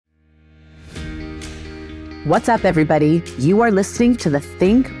What's up, everybody? You are listening to the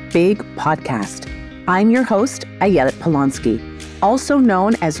Think Big podcast. I'm your host, Ayelet Polonsky, also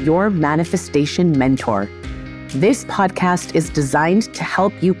known as your manifestation mentor. This podcast is designed to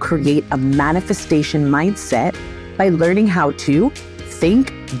help you create a manifestation mindset by learning how to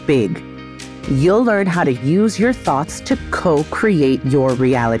think big. You'll learn how to use your thoughts to co-create your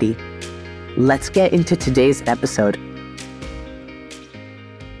reality. Let's get into today's episode.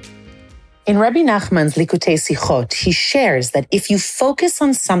 In Rabbi Nachman's Likutei Sichot, he shares that if you focus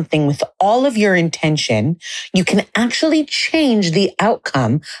on something with all of your intention, you can actually change the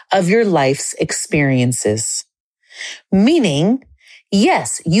outcome of your life's experiences. Meaning,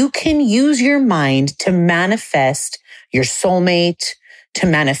 yes, you can use your mind to manifest your soulmate, to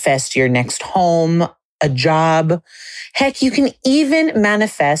manifest your next home, a job. Heck, you can even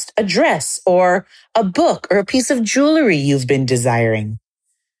manifest a dress or a book or a piece of jewelry you've been desiring.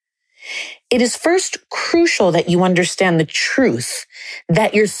 It is first crucial that you understand the truth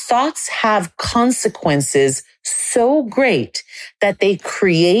that your thoughts have consequences so great that they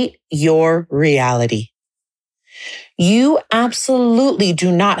create your reality. You absolutely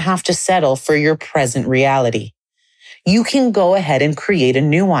do not have to settle for your present reality. You can go ahead and create a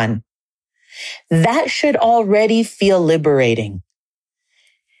new one. That should already feel liberating.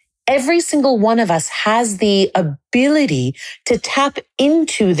 Every single one of us has the ability to tap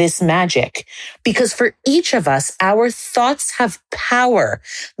into this magic because for each of us, our thoughts have power.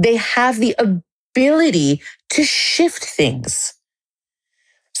 They have the ability to shift things.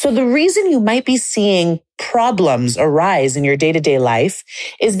 So the reason you might be seeing problems arise in your day-to-day life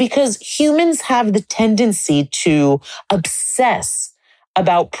is because humans have the tendency to obsess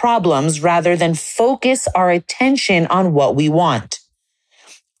about problems rather than focus our attention on what we want.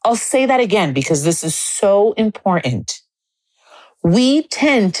 I'll say that again because this is so important. We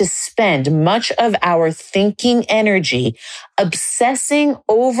tend to spend much of our thinking energy obsessing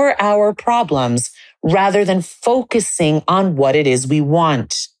over our problems rather than focusing on what it is we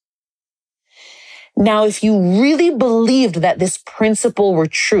want. Now, if you really believed that this principle were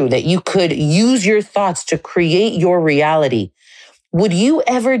true, that you could use your thoughts to create your reality, would you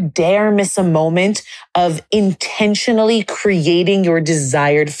ever dare miss a moment of intentionally creating your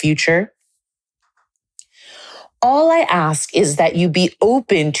desired future? All I ask is that you be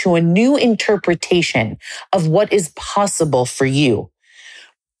open to a new interpretation of what is possible for you.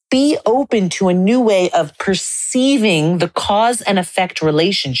 Be open to a new way of perceiving the cause and effect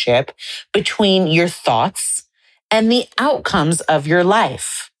relationship between your thoughts and the outcomes of your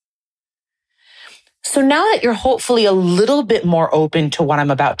life. So now that you're hopefully a little bit more open to what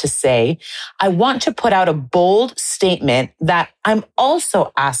I'm about to say, I want to put out a bold statement that I'm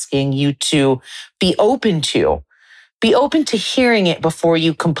also asking you to be open to. Be open to hearing it before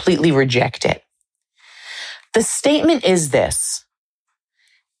you completely reject it. The statement is this: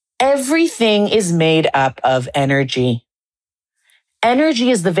 everything is made up of energy.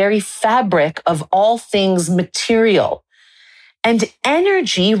 Energy is the very fabric of all things material. And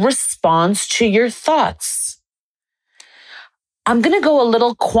energy responds to your thoughts. I'm going to go a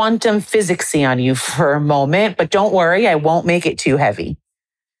little quantum physicsy on you for a moment, but don't worry, I won't make it too heavy.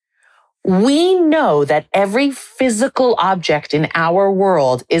 We know that every physical object in our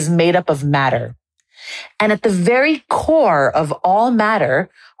world is made up of matter. And at the very core of all matter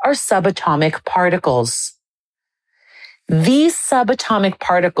are subatomic particles. These subatomic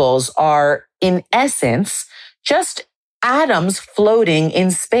particles are, in essence, just atoms floating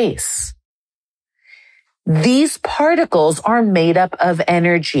in space. These particles are made up of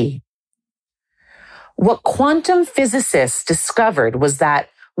energy. What quantum physicists discovered was that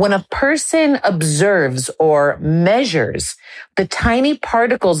when a person observes or measures the tiny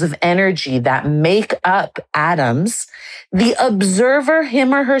particles of energy that make up atoms, the observer,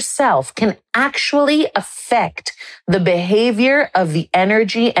 him or herself, can actually affect the behavior of the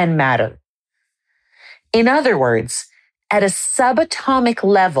energy and matter. In other words, at a subatomic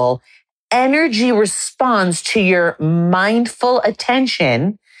level, energy responds to your mindful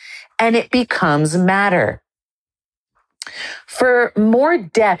attention and it becomes matter. For more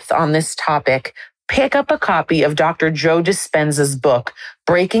depth on this topic, pick up a copy of Dr. Joe Dispenza's book,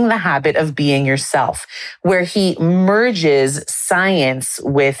 Breaking the Habit of Being Yourself, where he merges science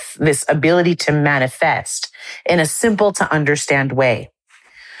with this ability to manifest in a simple to understand way.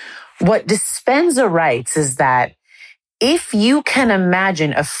 What Dispenza writes is that if you can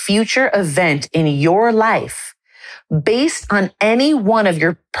imagine a future event in your life based on any one of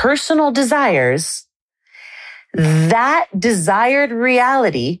your personal desires, that desired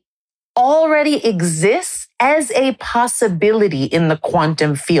reality already exists as a possibility in the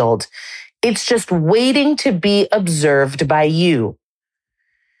quantum field. It's just waiting to be observed by you.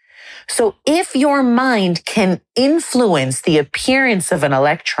 So if your mind can influence the appearance of an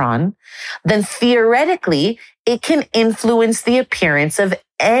electron, then theoretically, it can influence the appearance of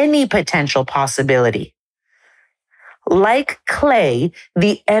any potential possibility. Like clay,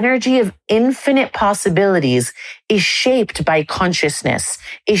 the energy of infinite possibilities is shaped by consciousness,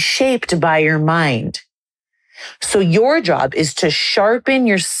 is shaped by your mind. So your job is to sharpen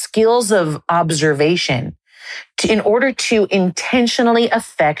your skills of observation in order to intentionally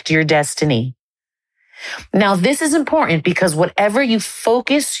affect your destiny. Now, this is important because whatever you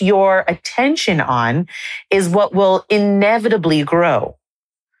focus your attention on is what will inevitably grow.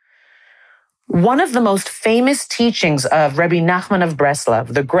 One of the most famous teachings of Rabbi Nachman of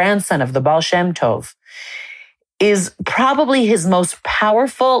Breslov, the grandson of the Baal Shem Tov, is probably his most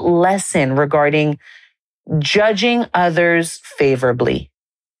powerful lesson regarding judging others favorably.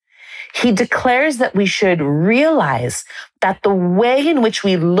 He declares that we should realize that the way in which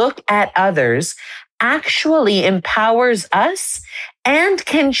we look at others actually empowers us and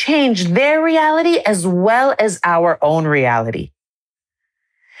can change their reality as well as our own reality.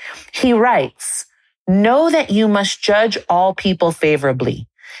 He writes, "Know that you must judge all people favorably.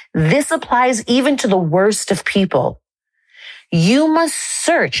 This applies even to the worst of people. You must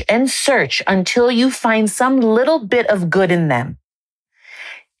search and search until you find some little bit of good in them.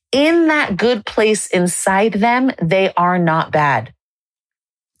 In that good place inside them, they are not bad.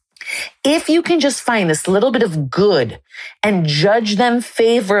 If you can just find this little bit of good and judge them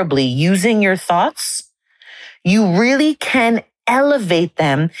favorably using your thoughts, you really can elevate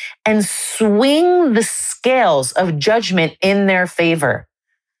them and swing the scales of judgment in their favor.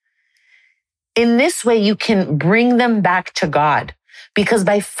 In this way, you can bring them back to God. Because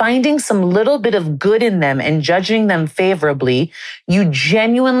by finding some little bit of good in them and judging them favorably, you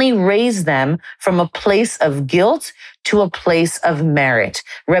genuinely raise them from a place of guilt to a place of merit."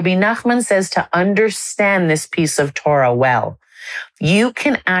 Rabbi Nachman says to understand this piece of Torah well, you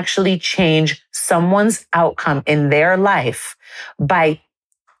can actually change someone's outcome in their life by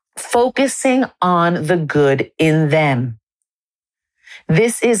focusing on the good in them.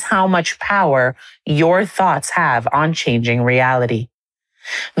 This is how much power your thoughts have on changing reality.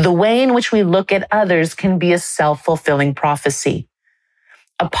 The way in which we look at others can be a self-fulfilling prophecy.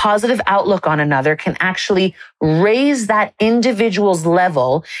 A positive outlook on another can actually raise that individual's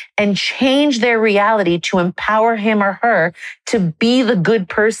level and change their reality to empower him or her to be the good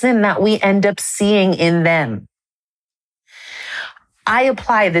person that we end up seeing in them. I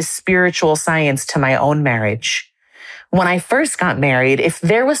apply this spiritual science to my own marriage. When I first got married, if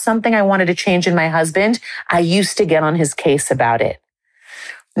there was something I wanted to change in my husband, I used to get on his case about it.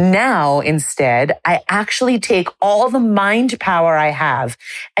 Now, instead, I actually take all the mind power I have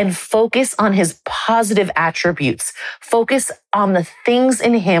and focus on his positive attributes, focus on the things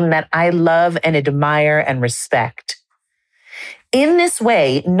in him that I love and admire and respect. In this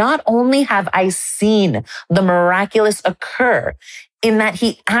way, not only have I seen the miraculous occur in that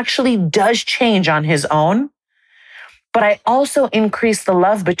he actually does change on his own, but I also increase the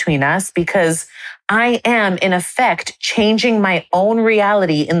love between us because I am, in effect, changing my own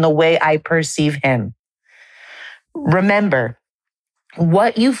reality in the way I perceive him. Remember,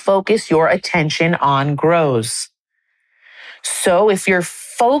 what you focus your attention on grows. So if you're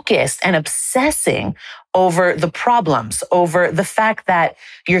focused and obsessing over the problems, over the fact that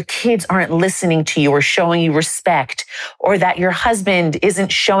your kids aren't listening to you or showing you respect, or that your husband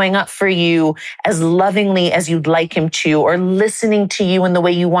isn't showing up for you as lovingly as you'd like him to, or listening to you in the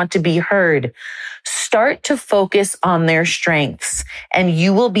way you want to be heard, start to focus on their strengths, and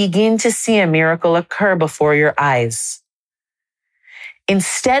you will begin to see a miracle occur before your eyes.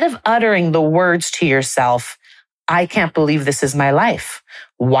 Instead of uttering the words to yourself, "I can't believe this is my life.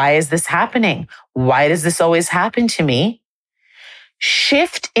 Why is this happening? Why does this always happen to me?"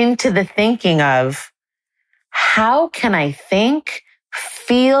 Shift into the thinking of, how can I think,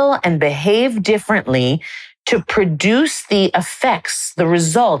 feel, and behave differently to produce the effects, the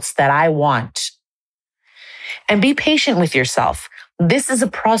results that I want? And be patient with yourself. This is a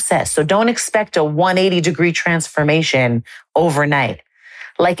process, so don't expect a 180-degree transformation overnight.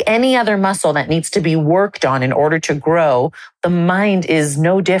 Like any other muscle that needs to be worked on in order to grow, the mind is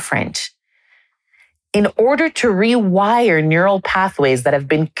no different. In order to rewire neural pathways that have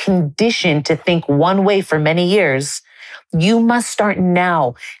been conditioned to think one way for many years, you must start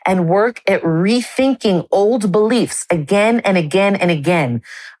now and work at rethinking old beliefs again and again and again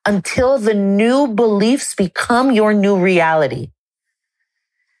until the new beliefs become your new reality.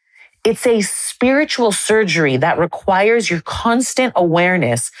 It's a spiritual surgery that requires your constant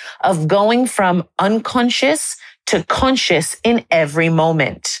awareness of going from unconscious to conscious in every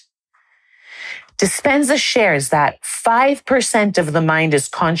moment. Dispenza shares that 5% of the mind is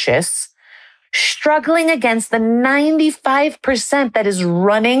conscious, struggling against the 95% that is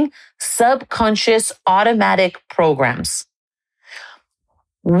running subconscious automatic programs.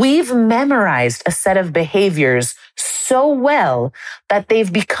 We've memorized a set of behaviors so well that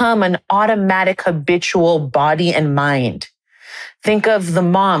they've become an automatic habitual body and mind. Think of the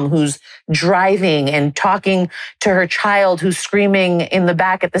mom who's driving and talking to her child who's screaming in the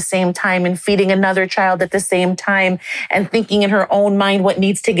back at the same time and feeding another child at the same time and thinking in her own mind what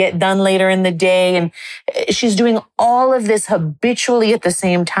needs to get done later in the day. And she's doing all of this habitually at the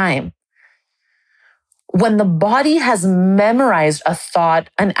same time. When the body has memorized a thought,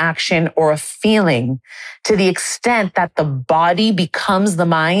 an action, or a feeling to the extent that the body becomes the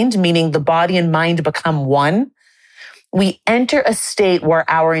mind, meaning the body and mind become one, we enter a state where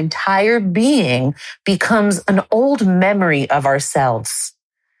our entire being becomes an old memory of ourselves.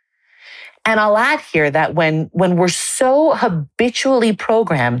 And I'll add here that when we're so habitually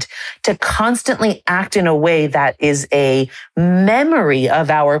programmed to constantly act in a way that is a memory of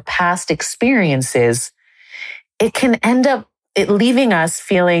our past experiences, it can end up leaving us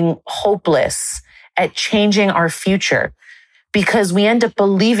feeling hopeless at changing our future because we end up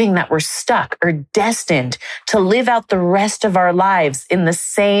believing that we're stuck or destined to live out the rest of our lives in the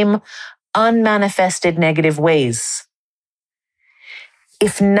same unmanifested negative ways.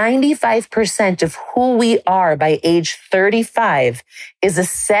 If 95% of who we are by age 35 is a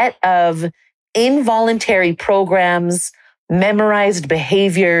set of involuntary programs, memorized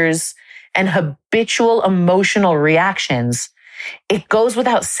behaviors, and habitual emotional reactions, it goes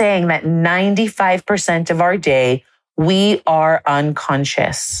without saying that 95% of our day, we are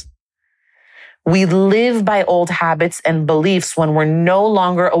unconscious. We live by old habits and beliefs when we're no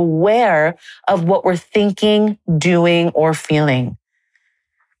longer aware of what we're thinking, doing, or feeling.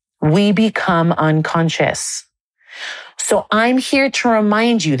 We become unconscious. So I'm here to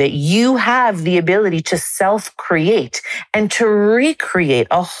remind you that you have the ability to self-create and to recreate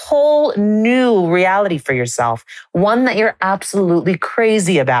a whole new reality for yourself, one that you're absolutely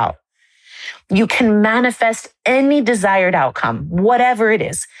crazy about. You can manifest any desired outcome, whatever it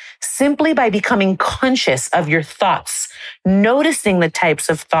is, simply by becoming conscious of your thoughts, noticing the types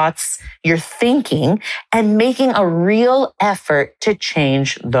of thoughts you're thinking, and making a real effort to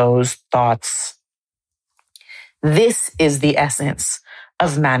change those thoughts. This is the essence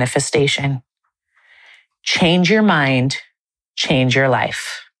of manifestation. Change your mind, change your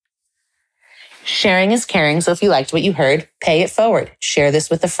life. Sharing is caring, so if you liked what you heard, pay it forward. Share this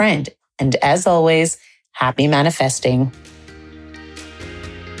with a friend. And as always, happy manifesting.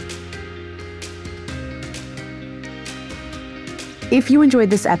 If you enjoyed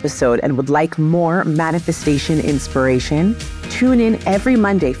this episode and would like more manifestation inspiration, tune in every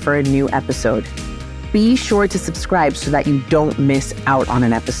Monday for a new episode. Be sure to subscribe so that you don't miss out on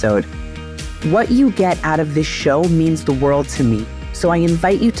an episode. What you get out of this show means the world to me, so I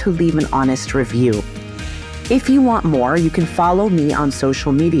invite you to leave an honest review. If you want more, you can follow me on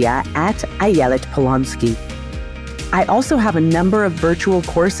social media at Ayelet Polonsky. I also have a number of virtual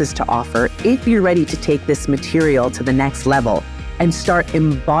courses to offer if you're ready to take this material to the next level and start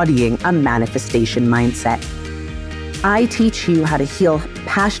embodying a manifestation mindset. I teach you how to heal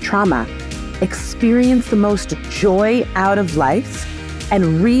past trauma, experience the most joy out of life,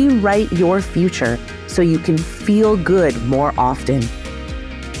 and rewrite your future so you can feel good more often.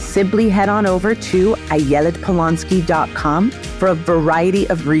 Simply head on over to ayeletpolonsky.com for a variety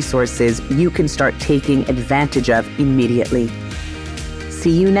of resources you can start taking advantage of immediately.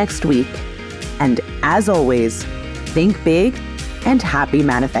 See you next week. And as always, think big and happy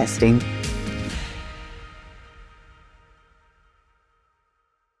manifesting.